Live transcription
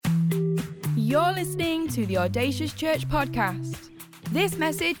You're listening to the Audacious Church podcast. This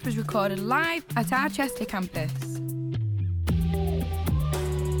message was recorded live at our Chester campus.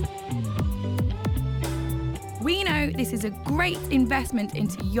 We know this is a great investment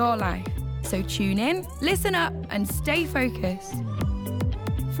into your life, so tune in, listen up, and stay focused.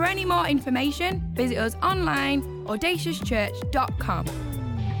 For any more information, visit us online, audaciouschurch.com.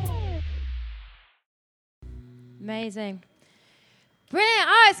 Amazing. Brilliant.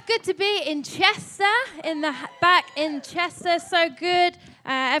 Oh, it's good to be in Chester, back in Chester. So good.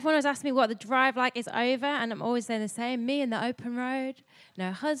 Everyone was asking me what the drive like is over, and I'm always saying the same. Me in the open road,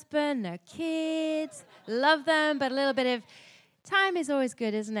 no husband, no kids. Love them, but a little bit of time is always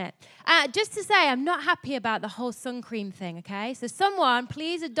good, isn't it? Just to say, I'm not happy about the whole sun cream thing, okay? So someone,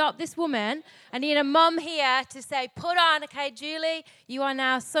 please adopt this woman. I need a mum here to say, put on, okay, Julie, you are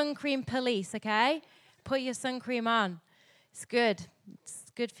now sun cream police, okay? Put your sun cream on. It's good.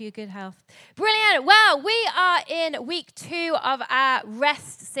 It's good for your good health. Brilliant. Well, we are in week 2 of our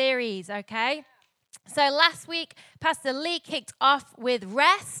rest series, okay? So last week, Pastor Lee kicked off with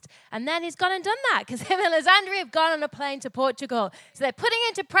rest, and then he's gone and done that because him and Alessandria have gone on a plane to Portugal. So they're putting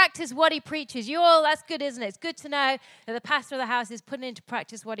into practice what he preaches. That's good, isn't it? It's good to know that the pastor of the house is putting into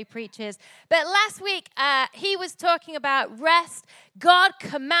practice what he preaches. But last week, he was talking about rest. God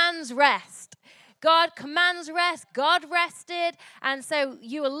commands rest. God commands rest. God rested. And so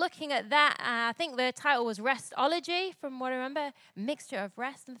you were looking at that. I think the title was Restology, from what I remember. Mixture of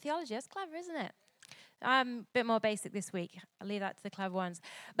rest and theology. That's clever, isn't it? I'm a bit more basic this week. I'll leave that to the clever ones.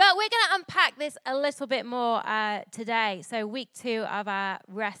 But we're going to unpack this a little bit more today. So week 2 of our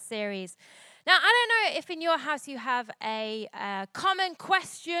rest series. Now, I don't know if in your house you have a common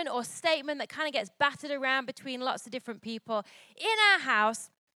question or statement that kind of gets battered around between lots of different people. In our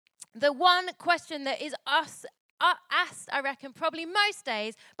house, the one question that is asked, I reckon, probably most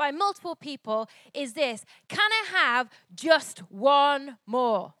days by multiple people is this: can I have just one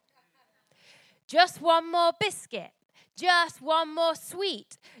more? Just one more biscuit? Just one more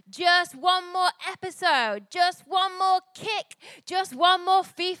sweet? Just one more episode? Just one more kick? Just one more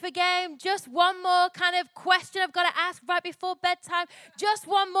FIFA game? Just one more kind of question I've got to ask right before bedtime? Just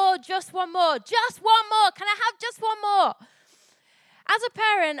one more, just one more, just one more. Can I have just one more? As a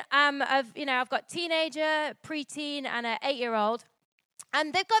parent, I've got teenager, preteen, and an 8-year-old,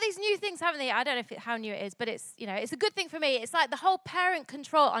 and they've got these new things, haven't they? I don't know how new it is, but it's a good thing for me. It's like the whole parent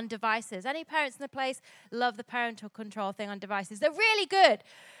control on devices. Any parents in the place love the parental control thing on devices. They're really good.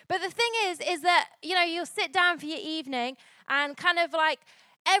 But the thing is that you'll sit down for your evening, and kind of like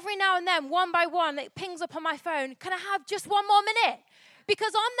every now and then, one by one, it pings up on my phone. Can I have just one more minute?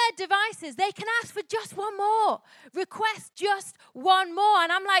 Because on their devices, they can ask for just one more, request just one more.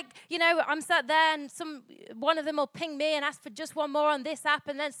 And I'm like, I'm sat there and one of them will ping me and ask for just one more on this app.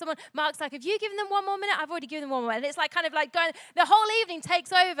 And then Mark's like, have you given them one more minute? I've already given them one more. And it's like kind of like going, the whole evening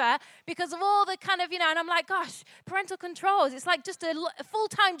takes over because of all the kind of, and I'm like, gosh, parental controls. It's like just a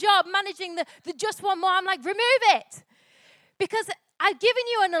full-time job managing the just one more. I'm like, remove it. Because I've given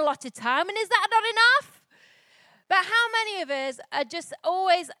you an allotted time, and is that not enough? But how many of us are just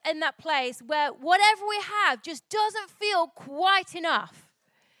always in that place where whatever we have just doesn't feel quite enough?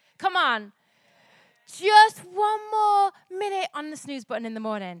 Come on. Just one more minute on the snooze button in the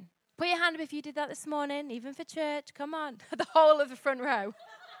morning. Put your hand up if you did that this morning, even for church. Come on. The whole of the front row.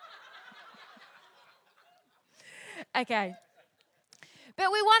 Okay. But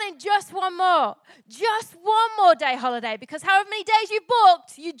we wanted just one more day holiday, because however many days you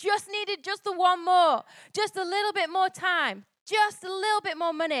booked, you just needed just the one more, just a little bit more time, just a little bit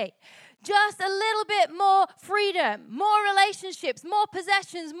more money, just a little bit more freedom, more relationships, more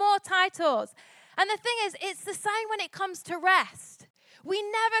possessions, more titles. And the thing is, it's the same when it comes to rest. We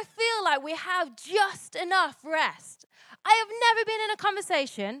never feel like we have just enough rest. I have never been in a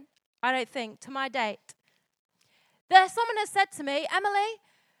conversation, I don't think, to my date, someone has said to me, Emily,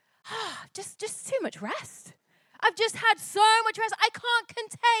 just too much rest. I've just had so much rest. I can't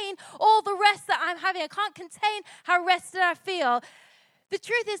contain all the rest that I'm having. I can't contain how rested I feel. The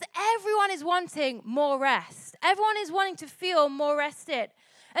truth is, everyone is wanting more rest. Everyone is wanting to feel more rested.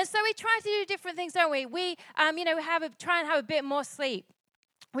 And so we try to do different things, don't we? We try and have a bit more sleep.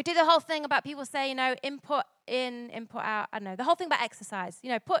 We do the whole thing about people say, input in, input out. I don't know, the whole thing about exercise.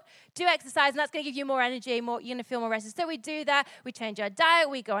 Do exercise, and that's going to give you more energy, you're going to feel more rested. So we do that. We change our diet.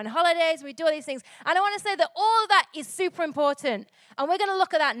 We go on holidays. We do all these things. And I want to say that all of that is super important. And we're going to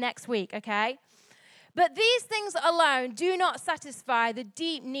look at that next week, okay? But these things alone do not satisfy the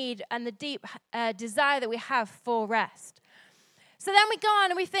deep need and the deep desire that we have for rest. So then we go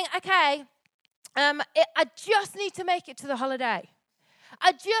on and we think, okay, I just need to make it to the holiday.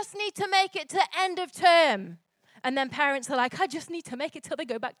 I just need to make it to end of term. And then parents are like, I just need to make it till they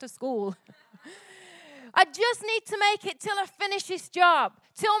go back to school. I just need to make it till I finish this job,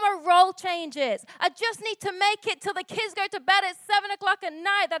 till my role changes. I just need to make it till the kids go to bed at 7 o'clock at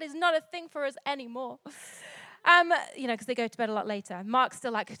night. That is not a thing for us anymore. Because they go to bed a lot later. Mark's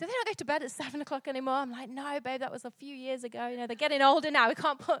still like, do they not go to bed at 7 o'clock anymore? I'm like, no, babe, that was a few years ago. They're getting older now. We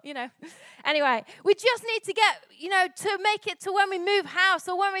can't put, Anyway, we just need to get, to make it to when we move house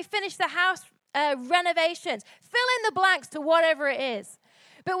or when we finish the house renovations. Fill in the blanks to whatever it is.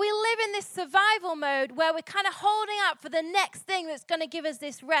 But we live in this survival mode where we're kind of holding up for the next thing that's going to give us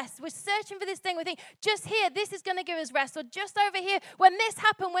this rest. We're searching for this thing. We think, just here, this is going to give us rest. Or just over here, when this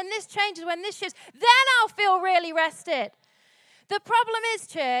happens, when this changes, when this shifts, then I'll feel really rested. The problem is,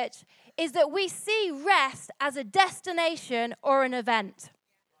 church, is that we see rest as a destination or an event.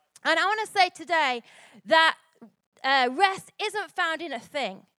 And I want to say today that rest isn't found in a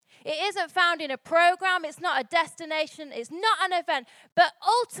thing. It isn't found in a program. It's not a destination. It's not an event. But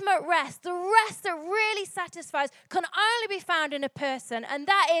ultimate rest, the rest that really satisfies, can only be found in a person, and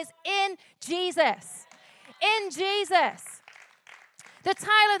that is in Jesus. In Jesus. The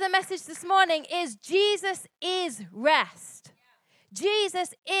title of the message this morning is Jesus is Rest.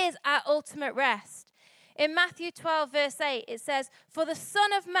 Jesus is our ultimate rest. In Matthew 12, verse 8, it says, "For the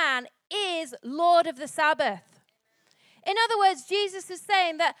Son of Man is Lord of the Sabbath." In other words, Jesus is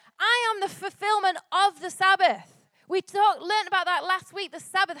saying that I am the fulfillment of the Sabbath. We learned about that last week, the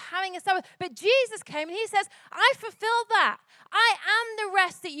Sabbath, having a Sabbath. But Jesus came and he says, I fulfilled that. I am the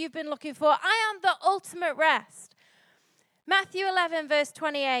rest that you've been looking for. I am the ultimate rest. Matthew 11, verse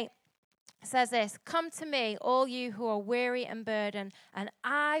 28 says this, "Come to me, all you who are weary and burdened, and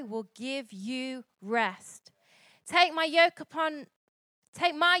I will give you rest. Take my yoke upon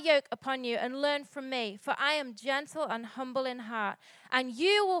you and learn from me, for I am gentle and humble in heart, and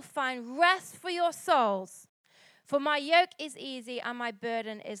you will find rest for your souls. For my yoke is easy and my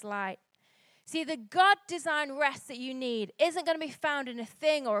burden is light." See, the God-designed rest that you need isn't going to be found in a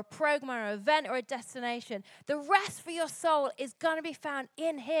thing or a program or an event or a destination. The rest for your soul is going to be found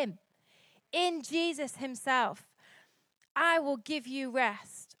in him, in Jesus himself. I will give you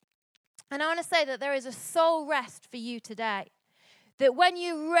rest. And I want to say that there is a soul rest for you today. That when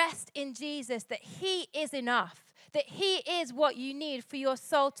you rest in Jesus, that he is enough. That he is what you need for your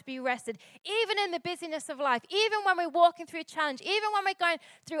soul to be rested. Even in the busyness of life, even when we're walking through a challenge, even when we're going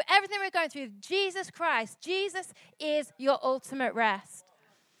through everything we're going through, Jesus Christ, Jesus is your ultimate rest.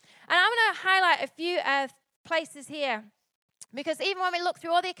 And I'm going to highlight a few places here. Because even when we look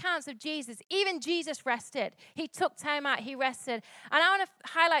through all the accounts of Jesus, even Jesus rested. He took time out, he rested. And I want to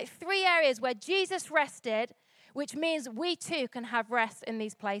highlight 3 areas where Jesus rested, which means we too can have rest in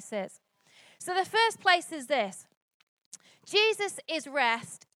these places. So the first place is this. Jesus is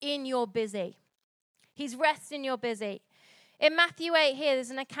rest in your busy. He's rest in your busy. In Matthew 8 here,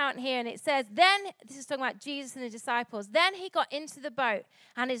 there's an account here, and it says, this is talking about Jesus and the disciples, "Then he got into the boat,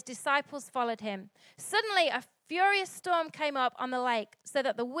 and his disciples followed him. Suddenly, a furious storm came up on the lake, so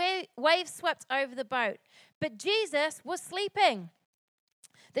that the waves swept over the boat. But Jesus was sleeping.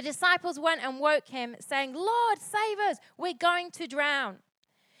 The disciples went and woke him, saying, 'Lord, save us, we're going to drown.'"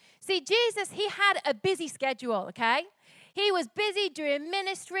 See, Jesus, he had a busy schedule, okay? He was busy doing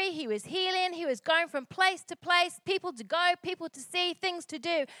ministry. He was healing. He was going from place to place, people to go, people to see, things to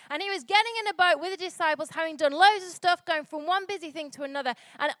do. And he was getting in a boat with the disciples, having done loads of stuff, going from one busy thing to another.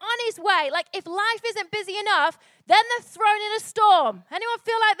 And on his way, like if life isn't busy enough, then they're thrown in a storm. Anyone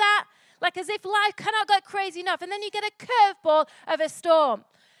feel like that? Like as if life cannot get crazy enough. And then you get a curveball of a storm.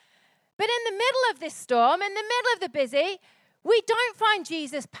 But in the middle of this storm, in the middle of the busy, we don't find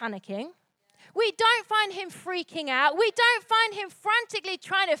Jesus panicking. We don't find him freaking out. We don't find him frantically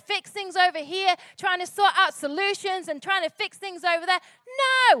trying to fix things over here, trying to sort out solutions and trying to fix things over there.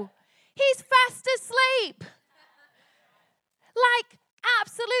 No, he's fast asleep. Like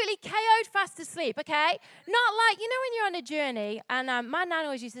absolutely KO'd fast asleep, okay? Not like, when you're on a journey, and my nan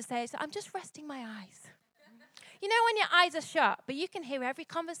always used to say, "So I'm just resting my eyes." You know when your eyes are shut, but you can hear every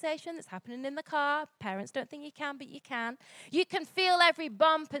conversation that's happening in the car. Parents don't think you can, but you can. You can feel every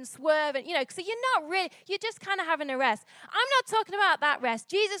bump and swerve, and so you're just kind of having a rest. I'm not talking about that rest.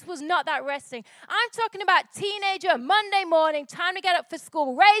 Jesus was not that resting. I'm talking about teenager, Monday morning, time to get up for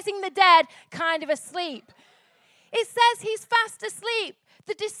school, raising the dead, kind of asleep. It says he's fast asleep.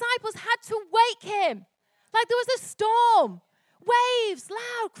 The disciples had to wake him. Like there was a storm. Waves,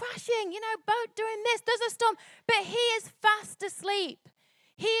 loud, crashing, boat doing this, there's a storm. But he is fast asleep.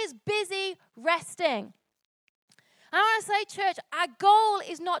 He is busy resting. I want to say, church, our goal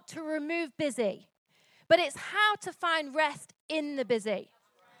is not to remove busy, but it's how to find rest in the busy.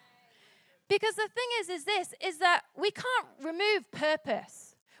 Because the thing is that we can't remove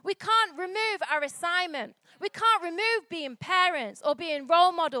purpose. We can't remove our assignment. We can't remove being parents or being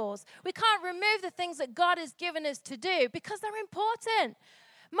role models. We can't remove the things that God has given us to do because they're important.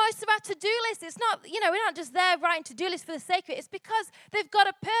 Most of our to-do list, it's not, we're not just there writing to-do lists for the sake of it. It's because they've got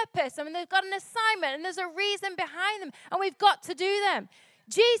a purpose. I mean, they've got an assignment and there's a reason behind them and we've got to do them.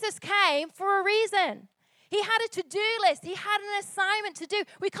 Jesus came for a reason. He had a to-do list. He had an assignment to do.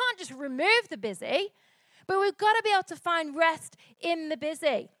 We can't just remove the busy, but we've got to be able to find rest in the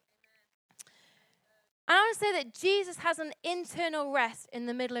busy. I want to say that Jesus has an internal rest in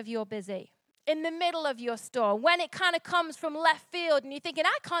the middle of your busy, in the middle of your storm, when it kind of comes from left field and you're thinking,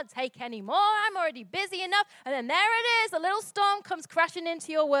 I can't take any more. I'm already busy enough. And then there it is. A little storm comes crashing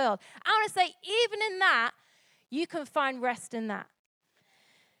into your world. I want to say, even in that, you can find rest in that.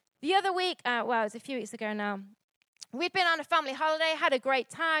 The other week, it was a few weeks ago now, we'd been on a family holiday, had a great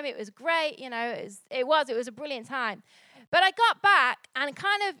time. It was great, it was a brilliant time. But I got back and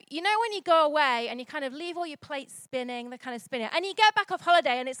kind of, when you go away and you kind of leave all your plates spinning, they're kind of spinning, and you get back off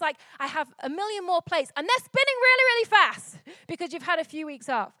holiday and it's like, I have a million more plates and they're spinning really, really fast because you've had a few weeks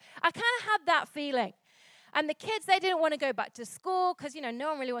off. I kind of had that feeling. And the kids, they didn't want to go back to school because, no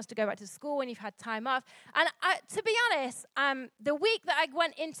one really wants to go back to school when you've had time off. And to be honest, the week that I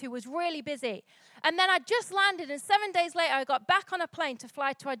went into was really busy. And then I just landed, and 7 days later, I got back on a plane to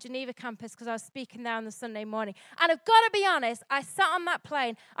fly to our Geneva campus because I was speaking there on the Sunday morning. And I've got to be honest, I sat on that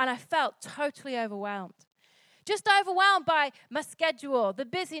plane and I felt totally overwhelmed. Just overwhelmed by my schedule, the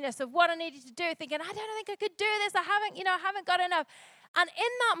busyness of what I needed to do, thinking, I don't think I could do this. I haven't got enough. And in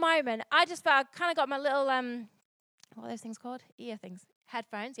that moment, I just felt, I kind of got my little, what are those things called? Ear things.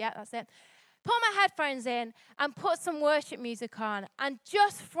 Headphones, yeah, that's it. Put my headphones in and put some worship music on. And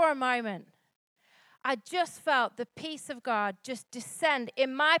just for a moment, I just felt the peace of God just descend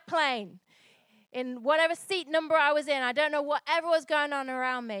in my plane, in whatever seat number I was in. I don't know whatever was going on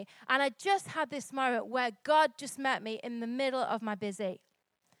around me. And I just had this moment where God just met me in the middle of my busy.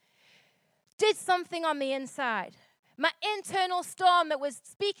 Did something on the inside. My internal storm that was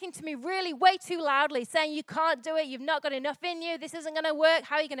speaking to me really way too loudly, saying you can't do it, you've not got enough in you, this isn't going to work,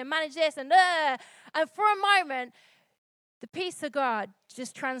 how are you going to manage this? And for a moment, the peace of God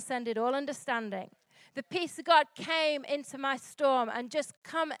just transcended all understanding. The peace of God came into my storm and just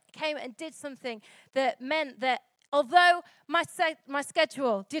came and did something that meant that although my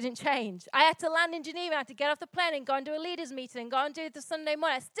schedule didn't change, I had to land in Geneva, I had to get off the plane and go and do a leaders meeting and go and do the Sunday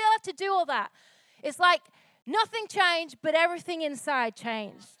morning. I still had to do all that. It's like nothing changed, but everything inside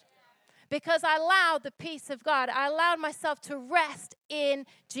changed. Because I allowed the peace of God. I allowed myself to rest in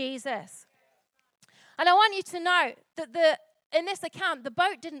Jesus. And I want you to know that in this account, the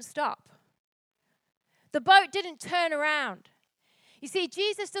boat didn't stop. The boat didn't turn around. You see,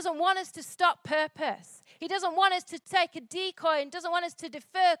 Jesus doesn't want us to stop purpose. He doesn't want us to take a decoy and doesn't want us to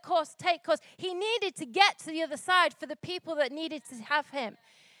defer course, take course. He needed to get to the other side for the people that needed to have him.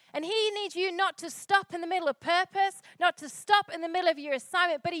 And he needs you not to stop in the middle of purpose, not to stop in the middle of your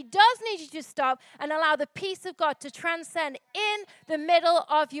assignment, but he does need you to stop and allow the peace of God to transcend in the middle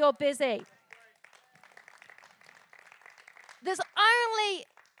of your busy. There's only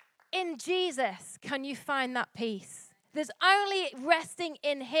in Jesus can you find that peace. There's only resting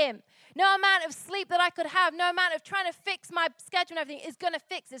in him. No amount of sleep that I could have, no amount of trying to fix my schedule and everything is going to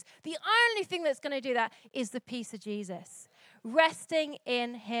fix this. The only thing that's going to do that is the peace of Jesus. Resting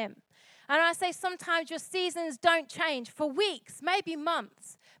in him. And I say sometimes your seasons don't change for weeks, maybe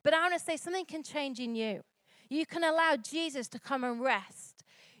months. But I want to say something can change in you. You can allow Jesus to come and rest.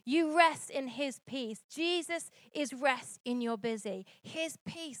 You rest in his peace. Jesus is rest in your busy. His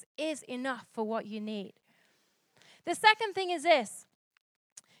peace is enough for what you need. The second thing is this.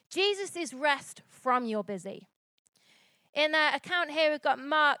 Jesus is rest from your busy. In our account here, we've got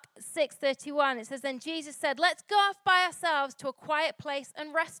Mark 6:31. It says, then Jesus said, let's go off by ourselves to a quiet place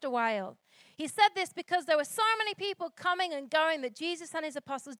and rest a while. He said this because there were so many people coming and going that Jesus and his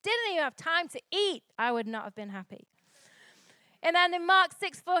apostles didn't even have time to eat. I would not have been happy. And then in Mark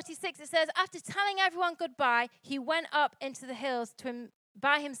 6:46, it says, after telling everyone goodbye, he went up into the hills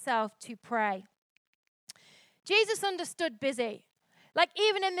by himself to pray. Jesus understood busy. Like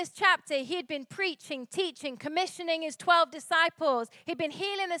even in this chapter, he had been preaching, teaching, commissioning his 12 disciples. He'd been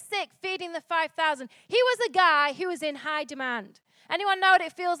healing the sick, feeding the 5,000. He was a guy who was in high demand. Anyone know what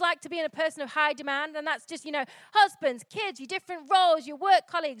it feels like to be in a person of high demand? And that's just, husbands, kids, your different roles, your work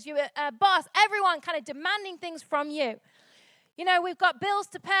colleagues, your boss, everyone kind of demanding things from you. We've got bills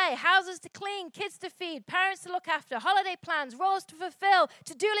to pay, houses to clean, kids to feed, parents to look after, holiday plans, roles to fulfill,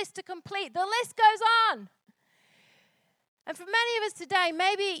 to-do lists to complete. The list goes on. And for many of us today,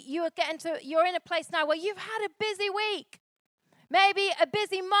 maybe you're in a place now where you've had a busy week, maybe a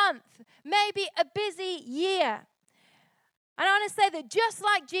busy month, maybe a busy year. And I want to say that just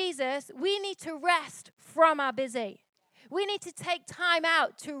like Jesus, we need to rest from our busy. We need to take time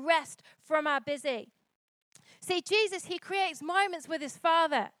out to rest from our busy. See, Jesus, he creates moments with his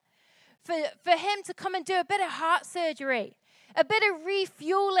Father for him to come and do a bit of heart surgery, a bit of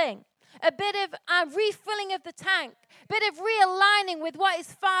refueling, a bit of refilling of the tank, a bit of realigning with what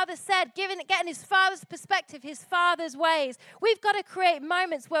his Father said, getting his Father's perspective, his Father's ways. We've got to create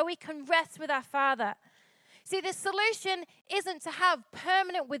moments where we can rest with our Father. See, the solution isn't to have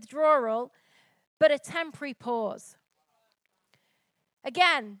permanent withdrawal, but a temporary pause.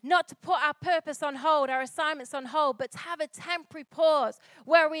 Again, not to put our purpose on hold, our assignments on hold, but to have a temporary pause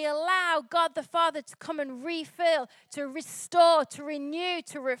where we allow God the Father to come and refill, to restore, to renew,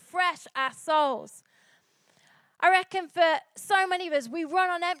 to refresh our souls. I reckon for so many of us, we run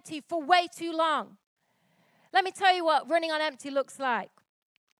on empty for way too long. Let me tell you what running on empty looks like.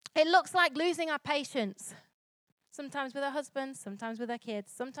 It looks like losing our patience. Sometimes with our husbands, sometimes with our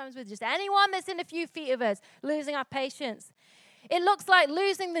kids, sometimes with just anyone that's in a few feet of us, losing our patience. It looks like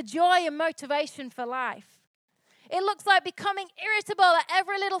losing the joy and motivation for life. It looks like becoming irritable at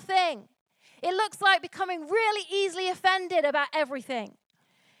every little thing. It looks like becoming really easily offended about everything.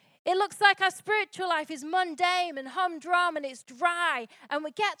 It looks like our spiritual life is mundane and humdrum and it's dry, and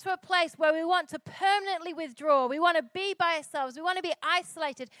we get to a place where we want to permanently withdraw. We want to be by ourselves. We want to be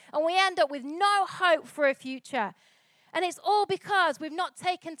isolated, and we end up with no hope for a future. And it's all because we've not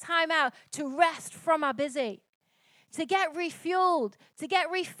taken time out to rest from our busy, to get refueled, to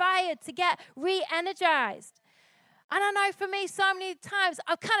get refired, to get re-energized. And I know for me, so many times,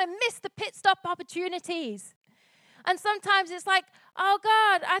 I've kind of missed the pit stop opportunities. And sometimes it's like, oh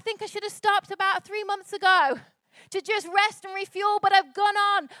God, I think I should have stopped about 3 months ago to just rest and refuel, but I've gone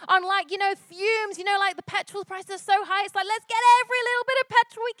on fumes, like the petrol prices are so high. It's like, let's get every little bit of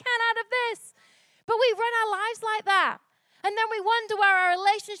petrol we can out of this. But we run our lives like that. And then we wonder where our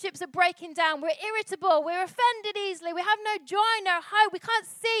relationships are breaking down. We're irritable. We're offended easily. We have no joy, no hope. We can't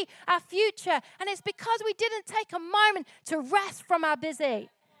see our future. And it's because we didn't take a moment to rest from our busy.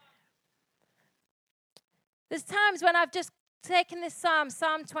 There's times when I've just taken this Psalm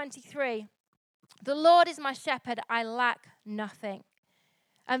 23. The Lord is my shepherd. I lack nothing.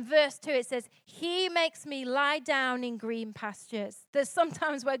 And verse 2, it says, he makes me lie down in green pastures. There's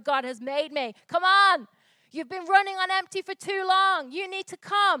sometimes where God has made me. Come on. You've been running on empty for too long. You need to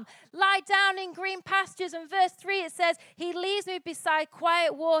come. Lie down in green pastures. And verse 3, it says, he leads me beside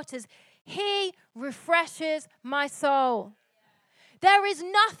quiet waters. He refreshes my soul. There is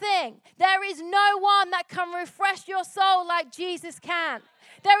nothing, there is no one that can refresh your soul like Jesus can.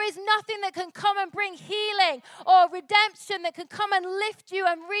 There is nothing that can come and bring healing or redemption that can come and lift you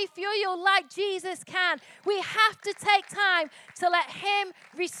and refuel you like Jesus can. We have to take time to let him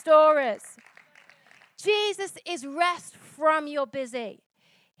restore us. Jesus is rest from your busy.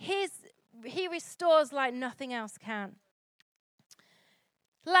 He restores like nothing else can.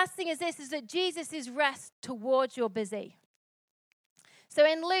 The last thing is this, is that Jesus is rest towards your busy. So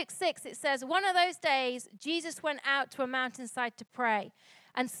in Luke 6, it says, one of those days, Jesus went out to a mountainside to pray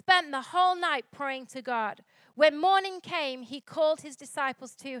and spent the whole night praying to God. When morning came, he called his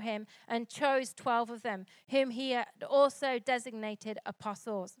disciples to him and chose 12 of them, whom he had also designated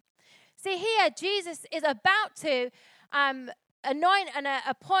apostles. See here, Jesus is about to anoint and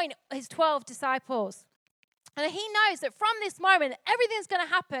appoint his 12 disciples. And he knows that from this moment, everything's going to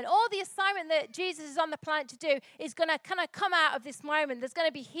happen. All the assignment that Jesus is on the planet to do is going to kind of come out of this moment. There's going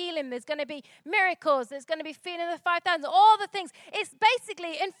to be healing. There's going to be miracles. There's going to be feeding the 5,000. All the things. It's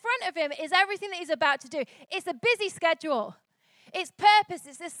basically in front of him is everything that he's about to do. It's a busy schedule. It's purpose.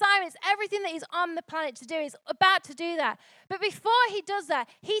 It's assignments. Everything that he's on the planet to do is about to do that. But before he does that,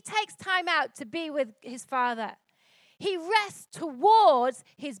 he takes time out to be with his Father. He rests towards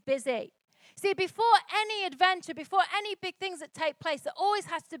his busy. See, before any adventure, before any big things that take place, there always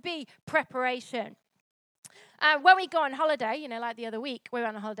has to be preparation. When we go on holiday, like the other week, we were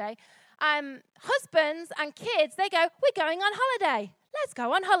on a holiday, husbands and kids, they go, we're going on holiday. Let's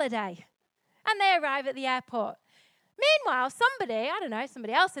go on holiday. And they arrive at the airport. Meanwhile,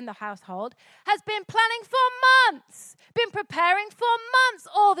 somebody else in the household has been planning for months, been preparing for months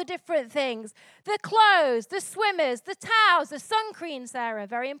all the different things. The clothes, the swimmers, the towels, the sun cream, Sarah,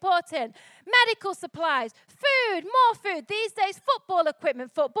 very important. Medical supplies, food, more food. These days, football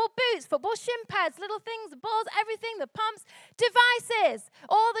equipment, football boots, football shin pads, little things, the balls, everything, the pumps, devices,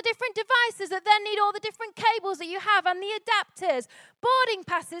 all the different devices that then need all the different cables that you have and the adapters, boarding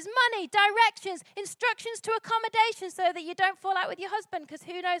passes, money, directions, instructions to accommodations, so that you don't fall out with your husband, because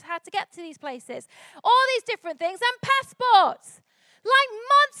who knows how to get to these places. All these different things, and passports. Like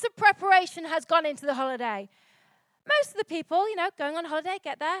months of preparation has gone into the holiday. Most of the people, going on holiday,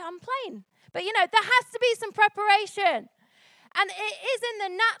 get there on plane. But, there has to be some preparation. And it is in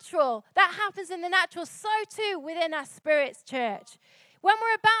the natural. That happens in the natural. So too within our spirits, church. When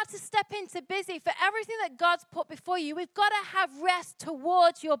we're about to step into busy, for everything that God's put before you, we've got to have rest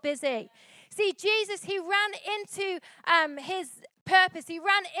towards your busy. See, Jesus, he ran into his purpose. He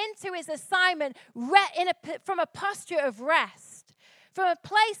ran into his assignment from a posture of rest, from a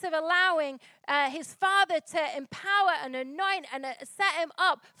place of allowing his Father to empower and anoint and set him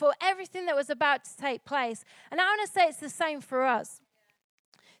up for everything that was about to take place. And I want to say it's the same for us.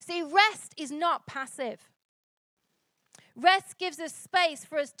 See, rest is not passive. Rest gives us space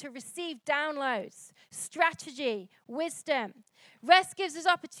for us to receive downloads, strategy, wisdom. Rest gives us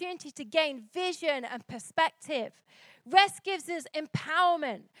opportunity to gain vision and perspective. Rest gives us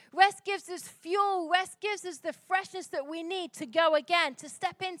empowerment. Rest gives us fuel. Rest gives us the freshness that we need to go again, to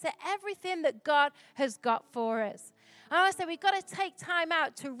step into everything that God has got for us. I want to say we've got to take time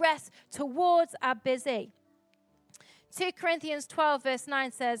out to rest towards our busy. 2 Corinthians 12 verse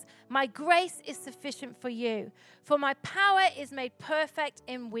 9 says, "My grace is sufficient for you, for my power is made perfect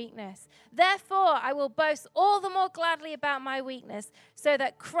in weakness. Therefore, I will boast all the more gladly about my weakness, so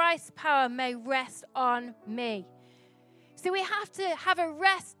that Christ's power may rest on me." So we have to have a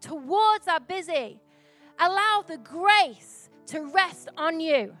rest towards our busy. Allow the grace to rest on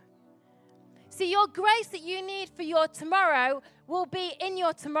you. See, your grace that you need for your tomorrow will be in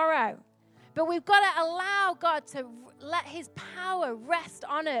your tomorrow. But we've got to allow God to let his power rest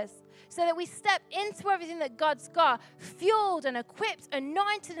on us so that we step into everything that God's got, fueled and equipped,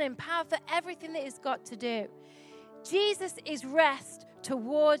 anointed and empowered for everything that he's got to do. Jesus is rest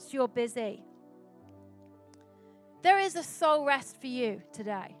towards your busy. There is a soul rest for you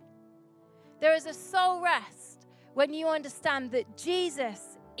today. There is a soul rest when you understand that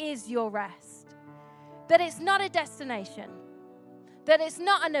Jesus is your rest. That it's not a destination. That it's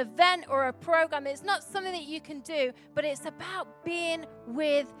not an event or a program. It's not something that you can do, but it's about being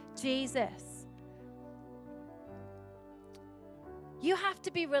with Jesus. You have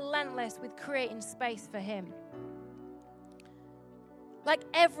to be relentless with creating space for him. Like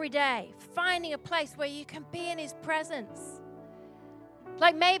every day, finding a place where you can be in his presence.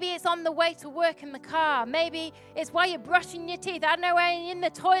 Like maybe it's on the way to work in the car. Maybe it's while you're brushing your teeth. I don't know, when you're in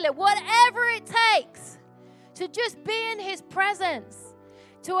the toilet. Whatever it takes to just be in his presence,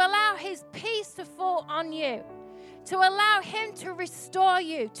 to allow his peace to fall on you, to allow him to restore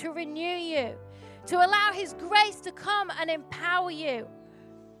you, to renew you, to allow his grace to come and empower you.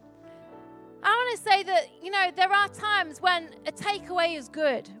 I want to say that, there are times when a takeaway is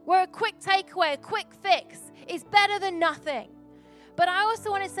good, where a quick takeaway, a quick fix is better than nothing. But I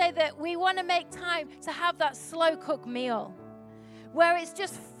also want to say that we want to make time to have that slow cook meal, where it's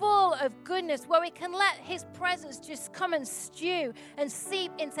just full of goodness, where we can let his presence just come and stew and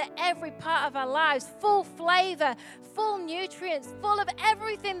seep into every part of our lives, full flavor, full nutrients, full of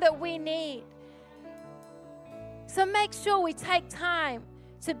everything that we need. So make sure we take time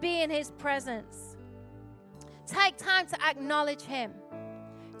to be in his presence. Take time to acknowledge him,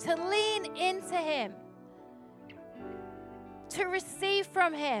 to lean into him, to receive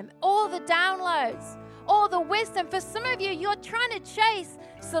from him all the downloads, all the wisdom. For some of you, you're trying to chase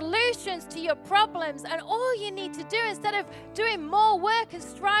solutions to your problems, and all you need to do, instead of doing more work and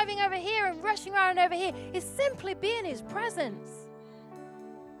striving over here and rushing around over here, is simply be in his presence.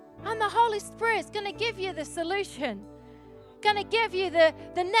 And the Holy Spirit's going to give you the solution, going to give you the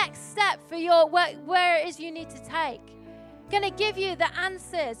next step for your where it is you need to take, going to give you the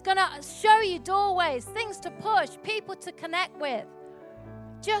answers, going to show you doorways, things to push, people to connect with,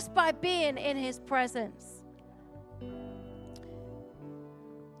 just by being in his presence.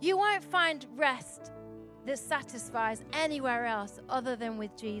 You won't find rest that satisfies anywhere else other than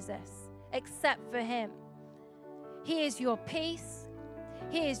with Jesus, except for him. He is your peace.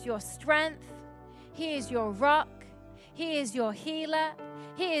 He is your strength. He is your rock. He is your healer.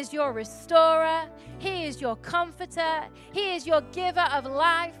 He is your restorer. He is your comforter. He is your giver of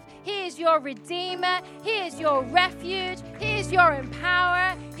life. He is your redeemer. He is your refuge. He is your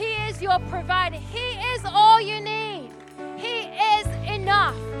empowerer. He is your provider. He is all you need. He is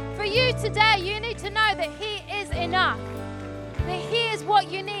enough. For you today, you need to know that he is enough. That he is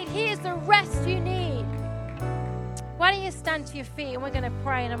what you need. He is the rest you need. Why don't you stand to your feet and we're going to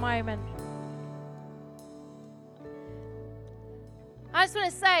pray in a moment. I just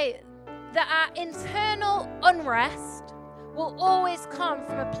want to say that our internal unrest will always come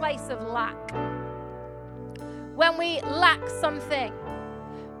from a place of lack. when we lack something.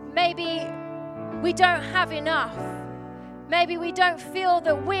 Maybe we don't have enough. Maybe we don't feel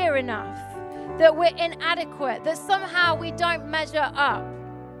that we're enough, that we're inadequate, that somehow we don't measure up.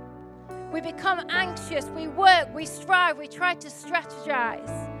 We become anxious, we work, we strive, we try to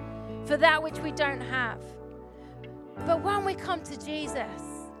strategize for that which we don't have. But when we come to Jesus,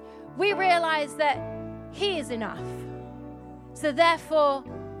 we realize that He is enough. So therefore,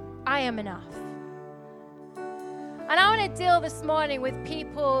 I am enough. And I want to deal this morning with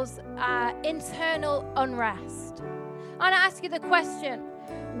people's internal unrest. I want to ask you the question,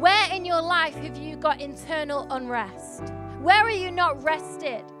 where in your life have you got internal unrest? Where are you not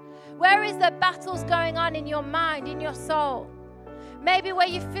rested? Where is there battles going on in your mind, in your soul? Maybe where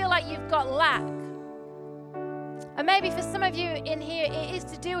you feel like you've got lack. And maybe for some of you in here, it is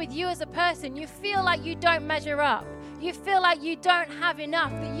to do with you as a person. You feel like you don't measure up. You feel like you don't have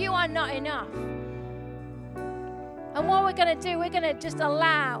enough, that you are not enough. And what we're going to do, we're going to just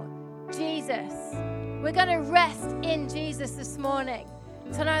allow Jesus. We're going to rest in Jesus this morning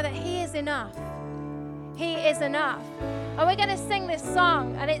to know that He is enough. He is enough. And we're going to sing this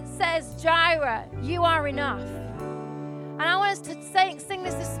song, and it says, Jireh, you are enough. And I want us to sing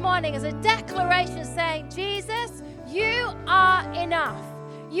this morning as a declaration saying, Jesus, you are enough.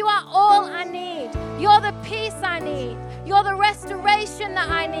 You are all I need. You're the peace I need. You're the restoration that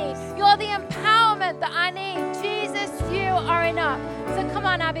I need. You're the empowerment that I need. Jesus, you are enough. So come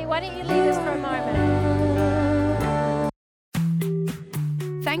on, Abby, why don't you lead us for a moment?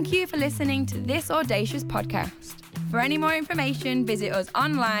 Thank you for listening to this Audacious podcast. For any more information, visit us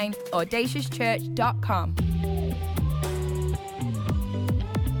online, audaciouschurch.com.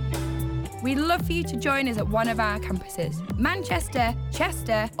 We'd love for you to join us at one of our campuses, Manchester,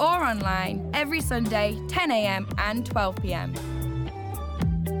 Chester, or online, every Sunday, 10 a.m. and 12 p.m.